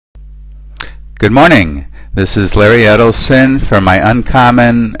Good morning. This is Larry Edelson for my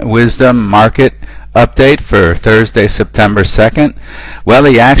Uncommon Wisdom Market Update for Thursday, September 2nd. Well,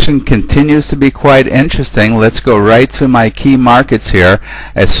 the action continues to be quite interesting. Let's go right to my key markets here,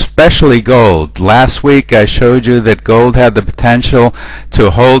 especially gold. Last week I showed you that gold had the potential to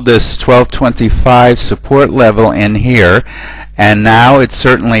hold this 1225 support level in here, and now it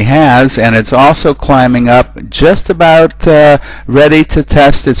certainly has, and it's also climbing up just about ready to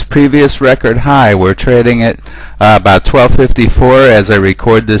test its previous record high. We're trading at about 1254 as I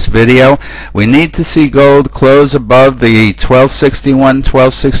record this video. We need to see gold close above the 1261,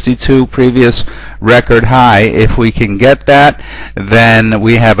 1262 previous record high. If we can get that, then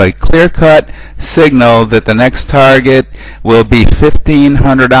we have a clear-cut signal that the next target will be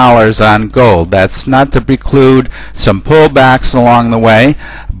 $1,500 on gold. That's not to preclude some pullbacks along the way,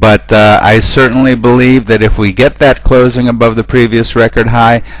 but I certainly believe that if we get that closing above the previous record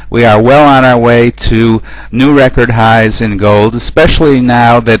high, we are well on our way to new record highs in gold, especially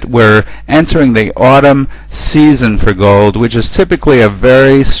now that we're entering the autumn season for gold, which is typically a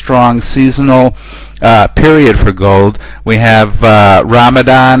very strong seasonal period for gold. We have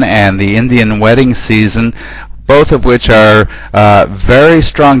Ramadan and the Indian wedding season, both of which are very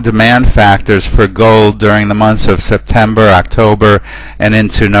strong demand factors for gold during the months of September, October, and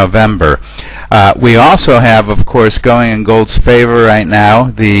into November. We also have, of course, going in gold's favor right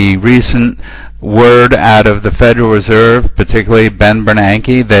now, the recent word out of the Federal Reserve, particularly Ben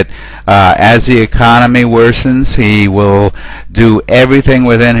Bernanke, that as the economy worsens, he will do everything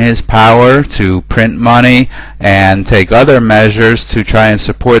within his power to print money and take other measures to try and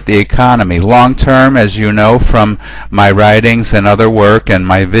support the economy. Long term, as you know from my writings and other work and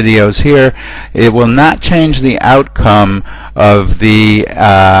my videos here, it will not change the outcome of the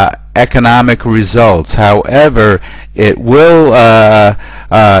economic results. However, it will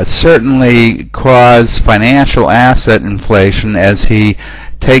certainly cause financial asset inflation as he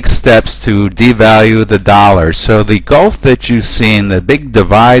takes steps to devalue the dollar. So the gulf that you've seen, the big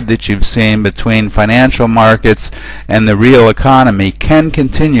divide that you've seen between financial markets and the real economy, can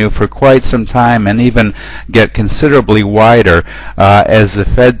continue for quite some time and even get considerably wider as the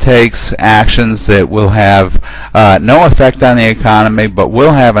Fed takes actions that will have no effect on the economy but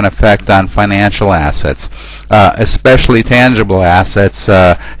will have an effect on financial assets, especially tangible assets,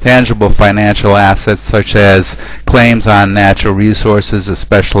 tangible financial assets such as claims on natural resources,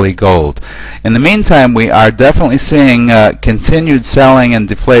 especially gold. In the meantime, we are definitely seeing continued selling and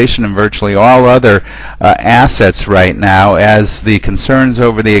deflation in virtually all other assets right now as the concerns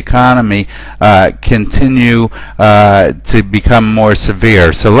over the economy continue to become more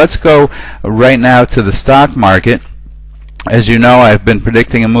severe. So let's go right now to the stock market. As you know, I've been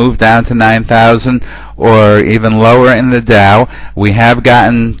predicting a move down to 9,000 or even lower in the Dow. We have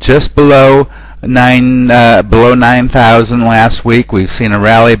gotten just below 9,000 last week. We've seen a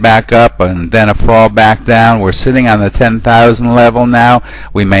rally back up and then a fall back down. We're sitting on the 10,000 level now.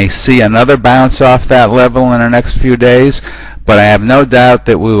 We may see another bounce off that level in the next few days, but I have no doubt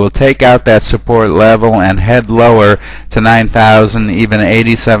that we will take out that support level and head lower to 9,000, even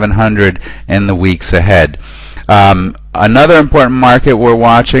 8,700 in the weeks ahead. Another important market we're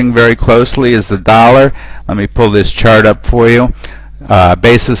watching very closely is the dollar. Let me pull this chart up for you.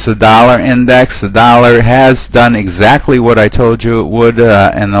 Basis the dollar index. The dollar has done exactly what I told you it would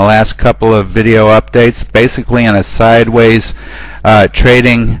in the last couple of video updates, basically in a sideways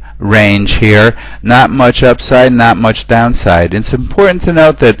trading range here. Not much upside, not much downside. It's important to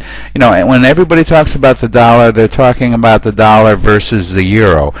note that, you know, when everybody talks about the dollar, they're talking about the dollar versus the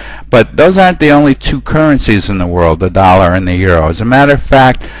euro. But those aren't the only two currencies in the world, the dollar and the euro. As a matter of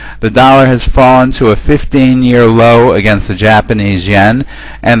fact, the dollar has fallen to a 15-year low against the Japanese yen,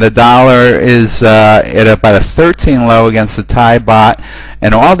 and the dollar is at about a 13 low against the Thai baht,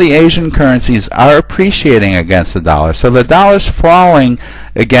 and all the Asian currencies are appreciating against the dollar. So the dollar's falling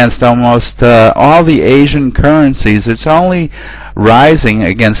against almost all the Asian currencies. It's only rising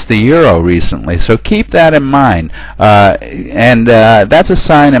against the euro recently. So keep that in mind. And that's a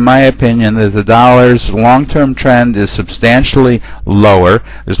sign, in my opinion, that the dollar's long-term trend is substantially lower.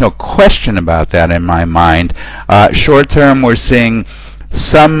 There's no question about that in my mind. Short-term, we're seeing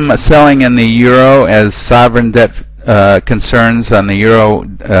some selling in the euro as sovereign debt concerns on the euro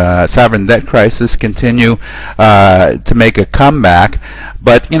sovereign debt crisis continue to make a comeback.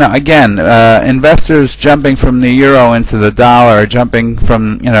 But, you know, again, investors jumping from the euro into the dollar, jumping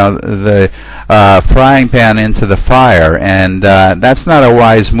from, you know, the frying pan into the fire, and that's not a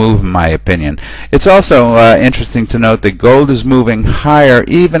wise move in my opinion. It's also interesting to note that gold is moving higher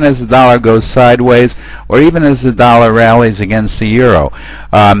even as the dollar goes sideways, or even as the dollar rallies against the euro.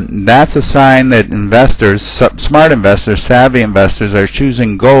 That's a sign that investors, smart investors, savvy investors, are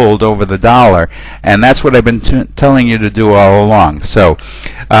choosing gold over the dollar, and that's what I've been telling you to do all along. So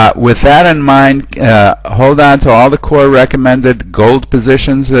with that in mind, hold on to all the core recommended gold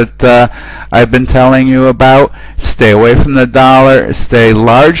positions that I've been telling you about. Stay away from the dollar. Stay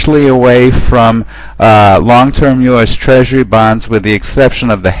largely away from long-term U.S. Treasury bonds, with the exception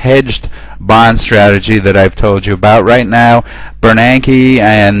of the hedged bond strategy that I've told you about. Right now, Bernanke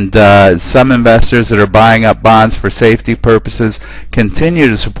and some investors that are buying up bonds for safety purposes continue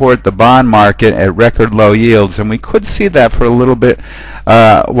to support the bond market at record low yields, and we could see that for a little bit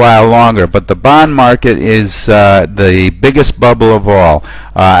while longer. But the bond market is the biggest bubble of all.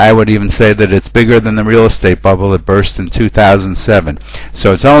 I would even say that it's bigger than the real estate bubble that burst in 2007.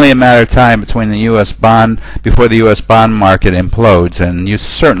 So it's only a matter of time between the U.S. bond before the U.S. bond market implodes, and you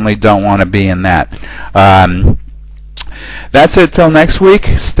certainly don't want to be in that. That's it till next week.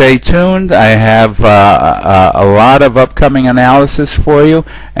 Stay tuned. I have a lot of upcoming analysis for you,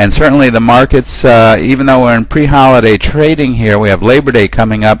 and certainly the markets, even though we're in pre-holiday trading here, we have Labor Day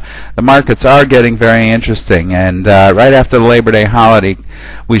coming up, the markets are getting very interesting, and right after the Labor Day holiday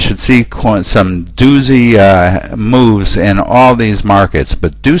we should see some doozy moves in all these markets.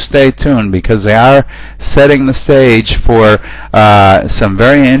 But do stay tuned, because they are setting the stage for some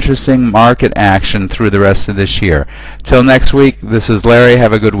very interesting market action through the rest of this year. Till next week, this is Larry.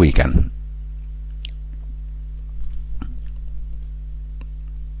 Have a good weekend.